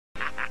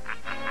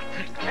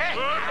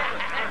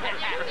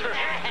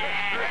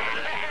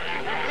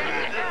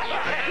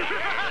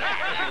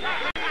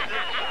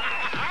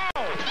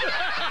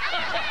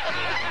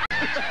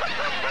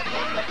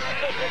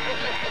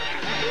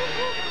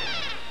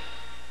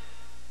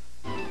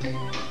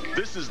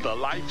This is the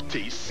life,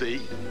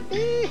 TC.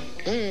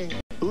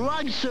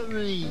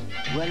 Luxury.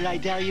 What did I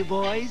tell you,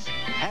 boys?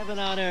 Heaven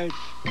on earth.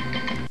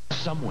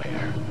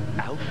 Somewhere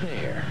out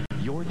there,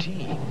 your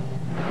team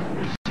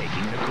is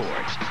taking the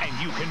court, and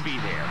you can be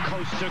there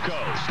coast to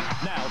coast.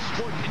 Now,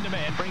 Sports in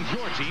Demand brings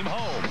your team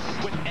home.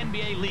 With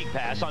NBA League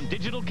Pass on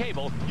digital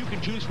cable, you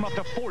can choose from up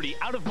to 40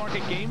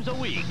 out-of-market games a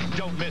week.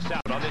 Don't miss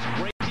out on this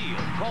great deal.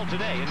 Call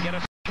today and get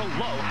a special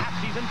low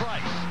half-season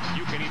price.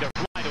 You can either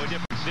fly to a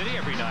different city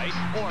every night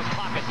or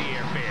pocket the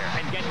airfare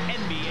and get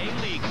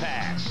NBA League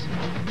Pass.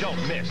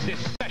 Don't miss this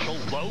special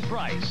low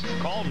price.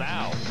 Call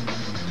now.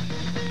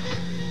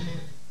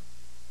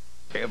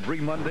 Every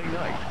Monday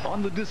night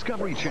on the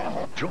Discovery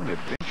Channel, join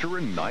adventurer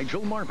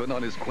Nigel Marvin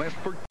on his quest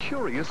for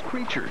curious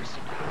creatures.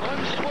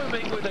 I'm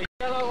swimming with a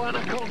yellow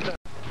anaconda.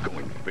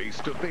 Going face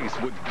to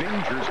face with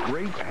dangers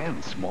great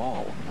and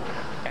small.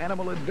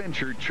 Animal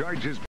Adventure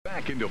charges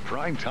back into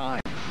prime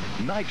time.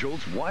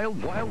 Nigel's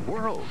Wild Wild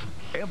World.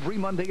 Every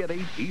Monday at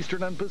 8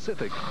 Eastern and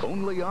Pacific,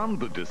 only on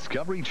the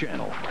Discovery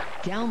Channel.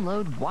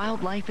 Download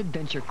wildlife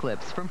adventure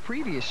clips from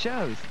previous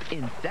shows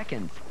in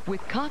seconds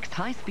with Cox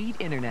high-speed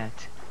internet.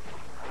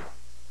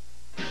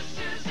 This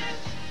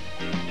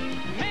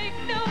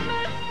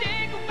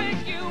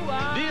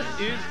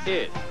is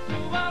it.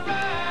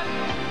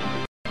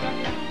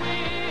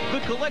 The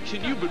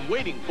collection you've been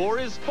waiting for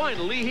is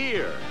finally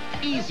here.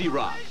 Easy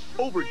Rock.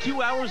 Over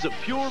 2 hours of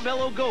pure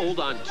mellow gold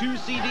on 2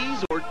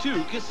 CDs or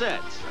 2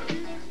 cassettes.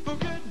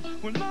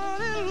 We're not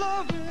in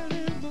love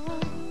anymore.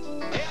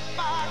 If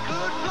I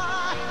could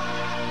fly,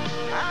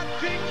 I'd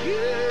pick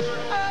you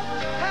up,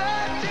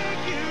 I'd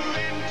take you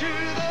into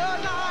the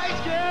night.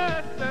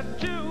 Just the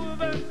two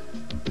of us,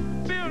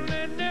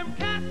 building them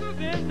castles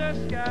in the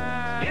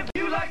sky. If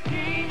you like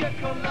pina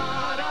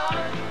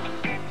coladas,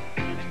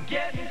 and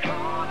getting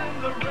caught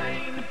in the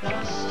rain,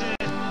 lost in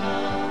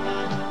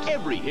love.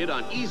 Every hit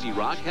on Easy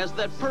Rock has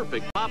that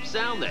perfect pop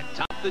sound that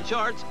topped the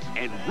charts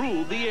and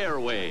ruled the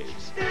airwaves.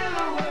 Still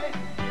away.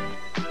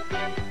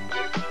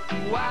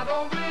 Why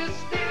don't we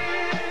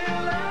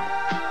steal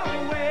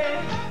away?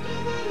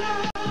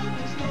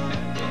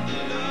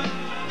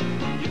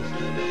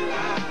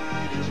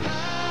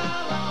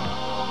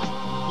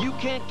 You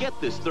can't get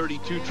this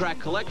 32-track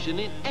collection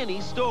in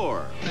any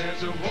store.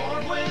 There's a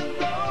warm wind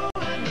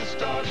blowing the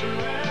stars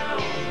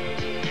around,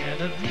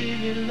 and I'd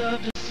really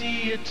love to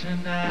see you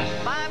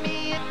tonight. Buy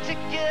me a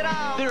ticket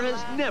on. There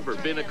has never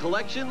been a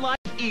collection like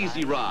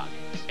Easy Rock,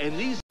 and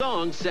these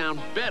songs sound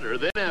better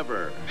than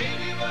ever.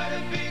 Baby, what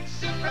a big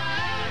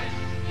surprise.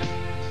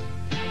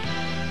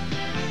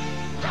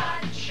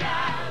 Rock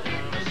child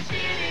in the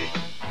city.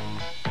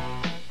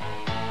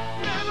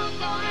 Never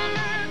gonna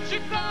let you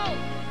go.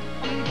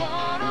 I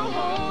wanna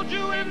hold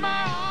you in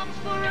my arms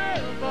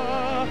forever.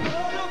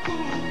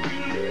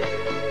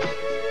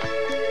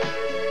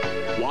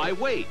 Why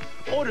wait?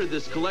 Order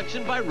this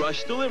collection by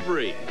Rush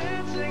Delivery.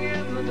 Dancing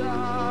in the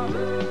dark,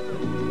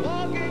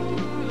 walking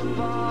through the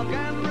park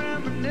and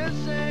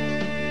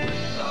reminiscing.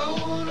 I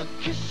wanna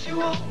kiss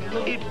you all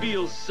over. It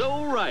feels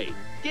so right.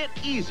 Get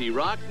Easy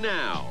Rock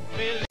now.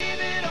 Believe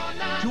it or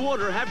not. To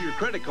order, have your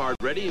credit card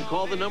ready and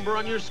call the number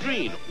on your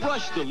screen.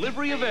 Rush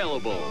Delivery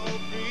available.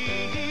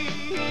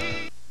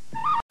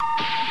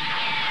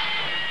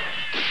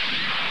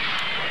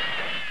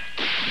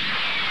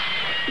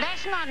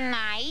 That's not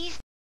nice.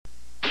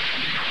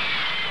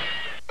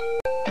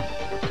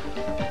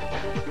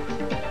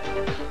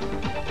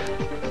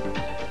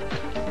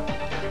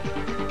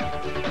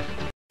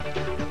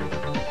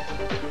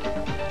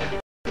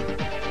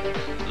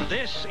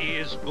 This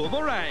is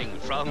Boomerang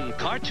from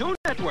Cartoon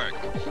Network.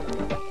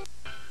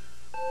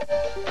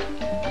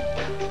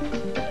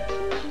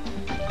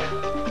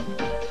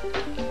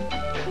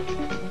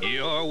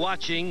 You're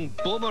watching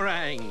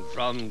Boomerang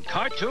from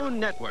Cartoon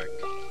Network.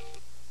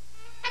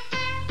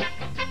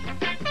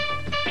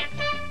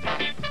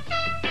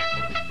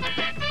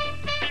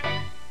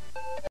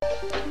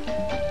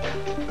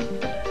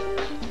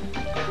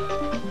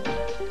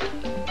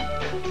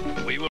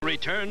 We will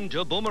return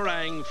to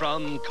Boomerang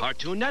from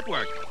Cartoon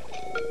Network.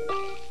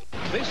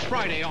 This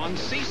Friday on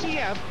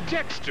CCF,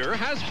 Dexter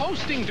has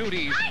hosting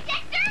duties. Hi,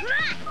 Dexter!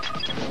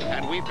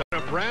 And we've got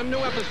a brand new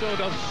episode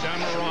of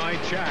Samurai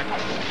Jack.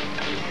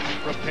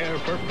 Prepare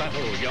for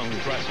battle, young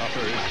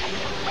grasshoppers.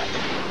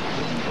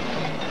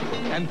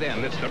 And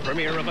then it's the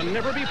premiere of a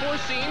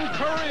never-before-seen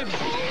Courage.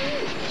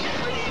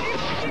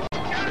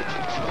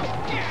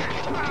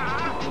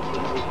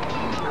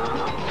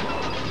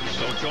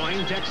 So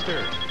join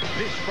Dexter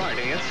this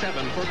Friday at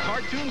 7 for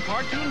Cartoon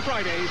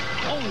Fridays,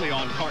 only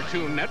on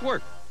Cartoon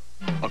Network.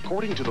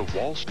 According to the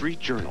Wall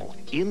Street Journal,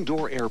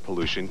 indoor air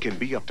pollution can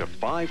be up to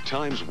 5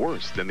 times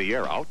worse than the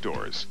air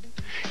outdoors.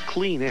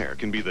 Clean air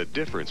can be the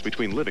difference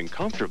between living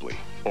comfortably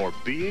or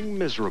being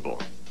miserable.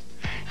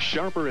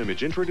 Sharper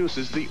Image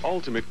introduces the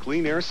ultimate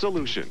clean air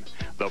solution,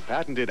 the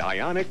patented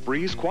Ionic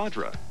Breeze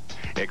Quadra.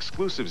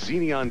 Exclusive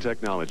Xeneon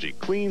technology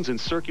cleans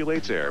and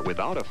circulates air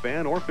without a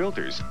fan or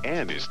filters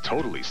and is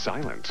totally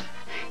silent.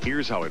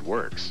 Here's how it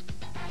works.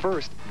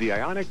 First, the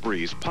Ionic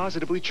Breeze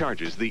positively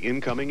charges the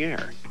incoming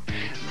air.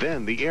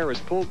 Then the air is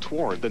pulled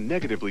toward the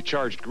negatively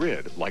charged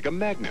grid like a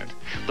magnet.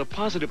 The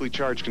positively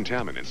charged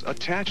contaminants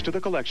attach to the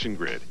collection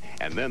grid,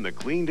 and then the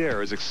cleaned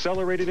air is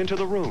accelerated into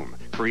the room,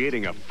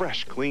 creating a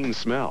fresh, clean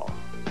smell.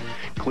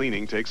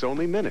 Cleaning takes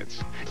only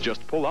minutes.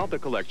 Just pull out the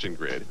collection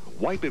grid,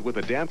 wipe it with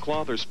a damp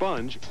cloth or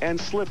sponge, and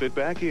slip it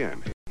back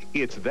in.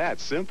 It's that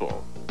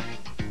simple.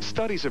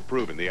 Studies have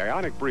proven the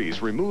Ionic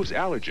Breeze removes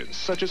allergens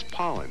such as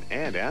pollen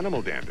and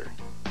animal dander.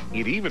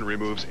 It even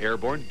removes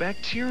airborne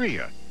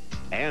bacteria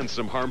and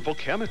some harmful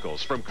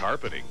chemicals from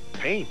carpeting,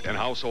 paint, and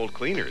household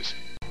cleaners.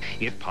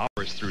 It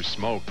powers through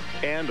smoke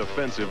and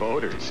offensive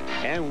odors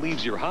and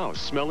leaves your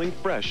house smelling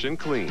fresh and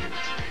clean.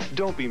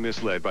 Don't be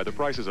misled by the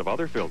prices of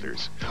other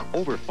filters.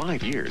 Over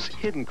 5 years,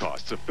 hidden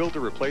costs of filter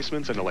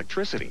replacements and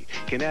electricity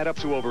can add up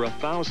to over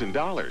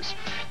 $1,000.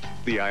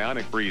 The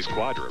Ionic Breeze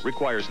Quadra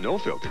requires no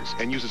filters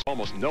and uses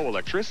almost no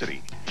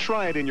electricity.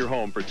 Try it in your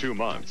home for 2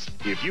 months.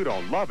 If you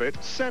don't love it,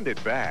 send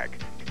it back.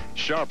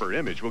 Sharper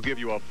Image will give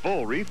you a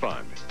full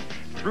refund.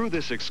 Through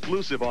this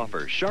exclusive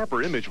offer,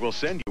 Sharper Image will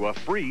send you a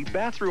free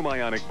bathroom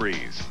Ionic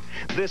Breeze.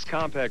 This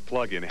compact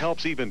plug-in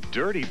helps even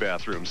dirty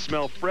bathrooms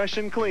smell fresh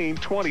and clean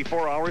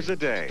 24 hours a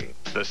day.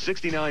 The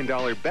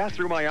 $69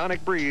 bathroom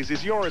Ionic Breeze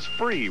is yours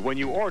free when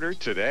you order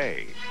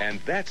today. And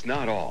that's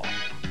not all.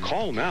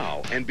 Call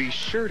now and be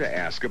sure to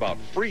ask about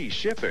free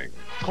shipping.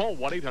 Call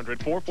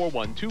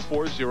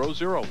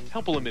 1-800-441-2400.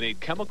 Help eliminate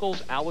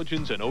chemicals,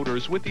 allergens, and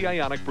odors with the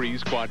Ionic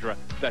Breeze Quadra.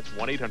 That's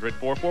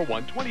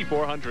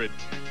 1-800-441-2400.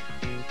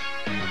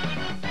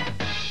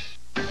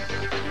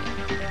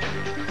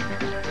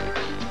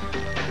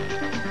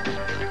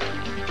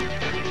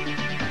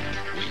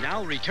 We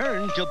now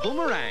return to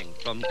Boomerang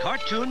from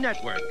Cartoon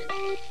Network.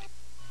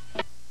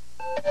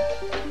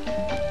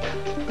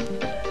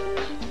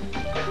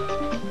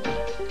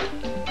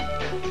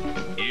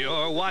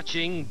 You're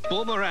watching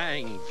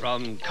Boomerang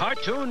from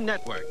Cartoon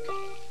Network.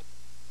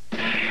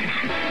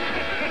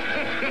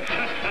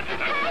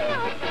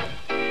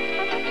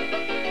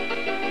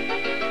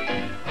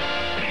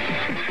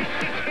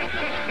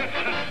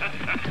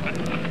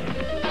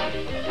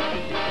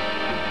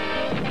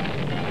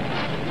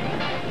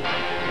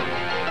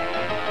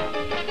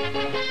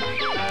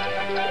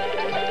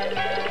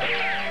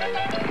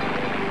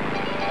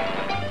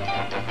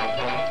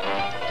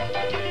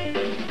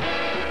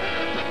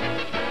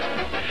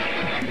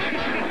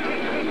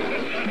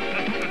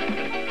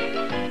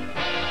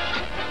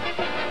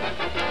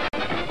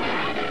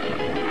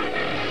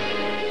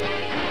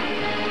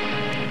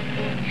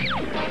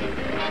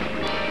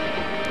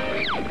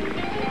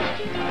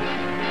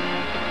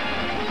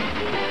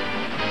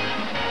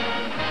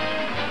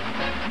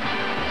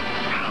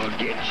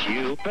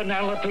 You,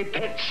 Penelope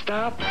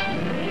Pitstop.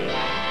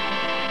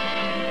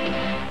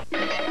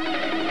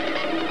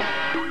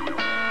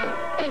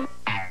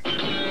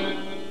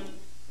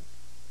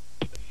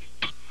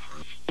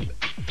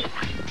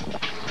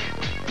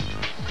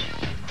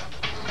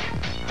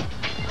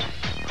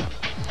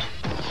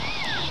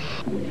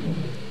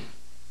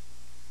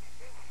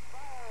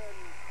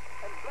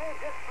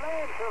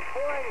 Flames are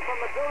pouring from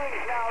the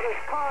doings now. This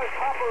car's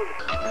toppled.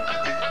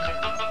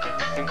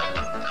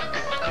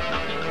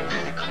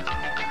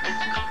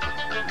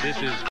 This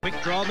is Quick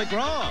Draw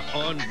McGraw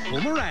on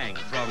Boomerang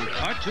from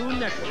Cartoon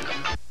Network.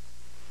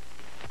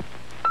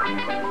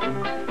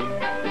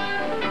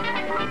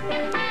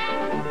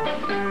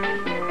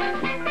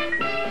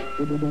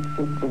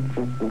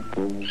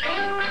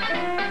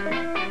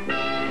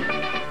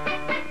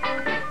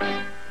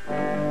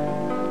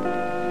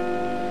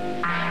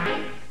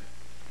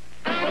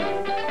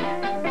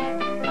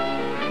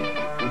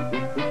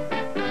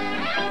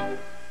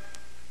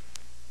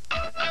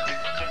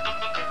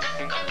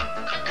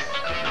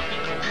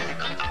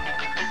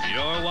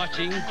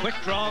 Watching Quick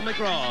Draw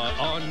McGraw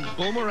on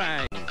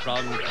Boomerang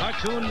from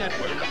Cartoon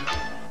Network.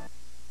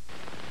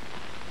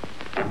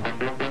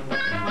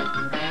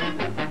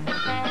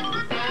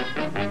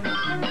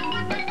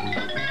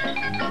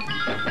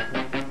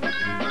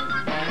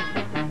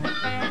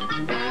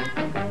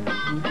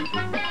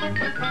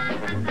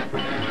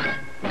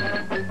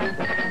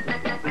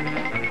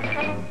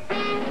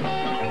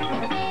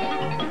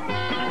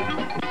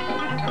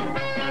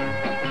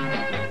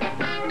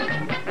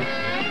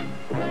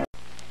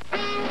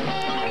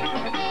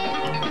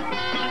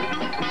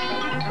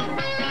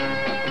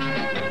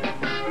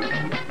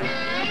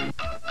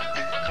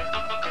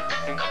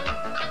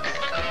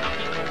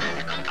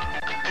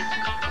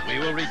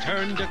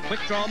 Return to Quick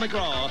Draw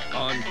McGraw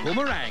on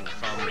Boomerang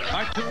from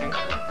Cartoon.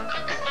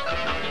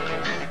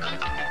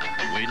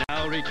 We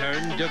now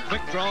return to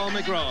Quick Draw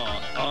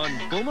McGraw on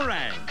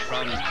Boomerang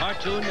from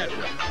Cartoon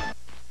Network.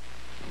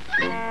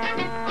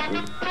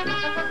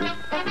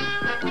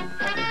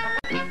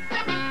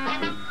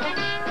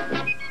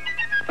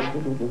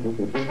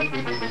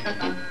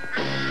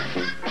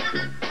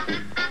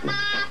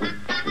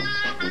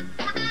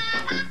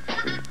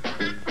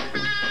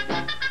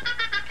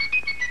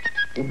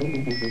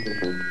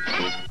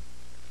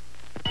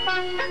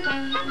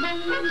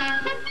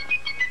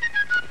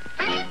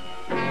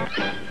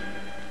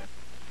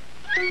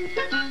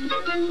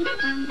 This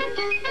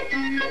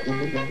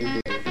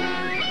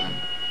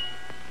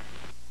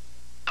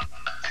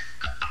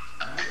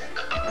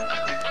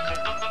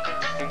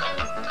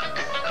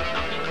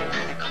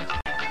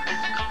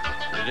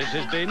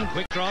has been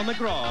Quick Draw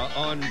McGraw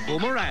on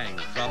Boomerang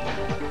from...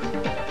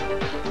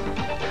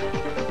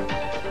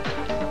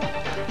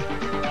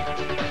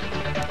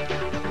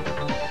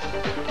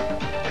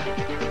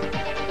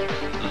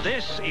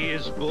 This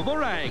is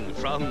Boomerang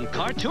from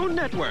Cartoon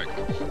Network.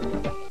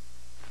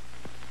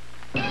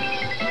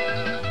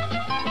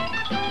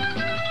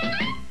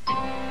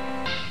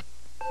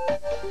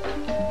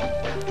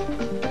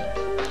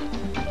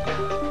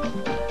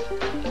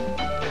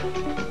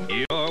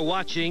 You're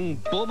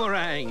watching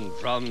Boomerang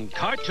from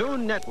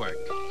Cartoon Network.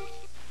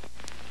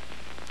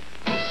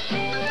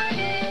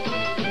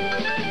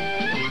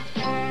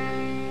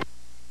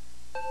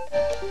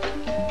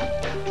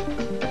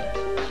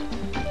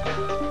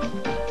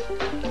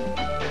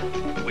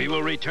 We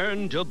will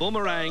return to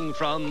Boomerang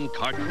from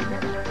Cartoon.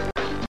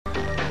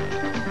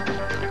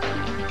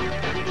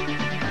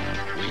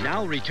 We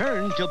now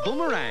return to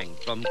Boomerang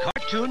from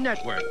Cartoon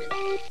Network.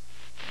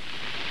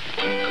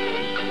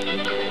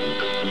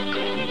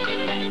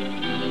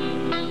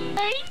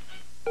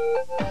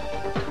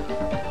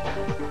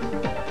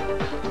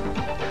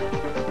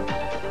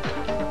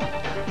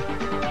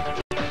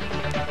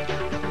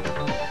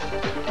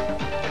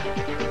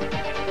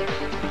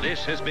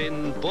 This has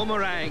been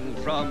Boomerang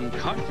from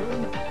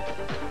Cartoon.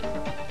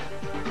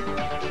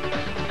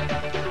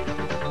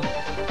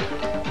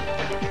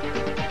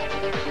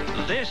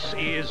 This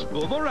is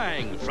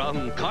Boomerang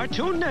from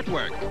Cartoon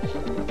Network.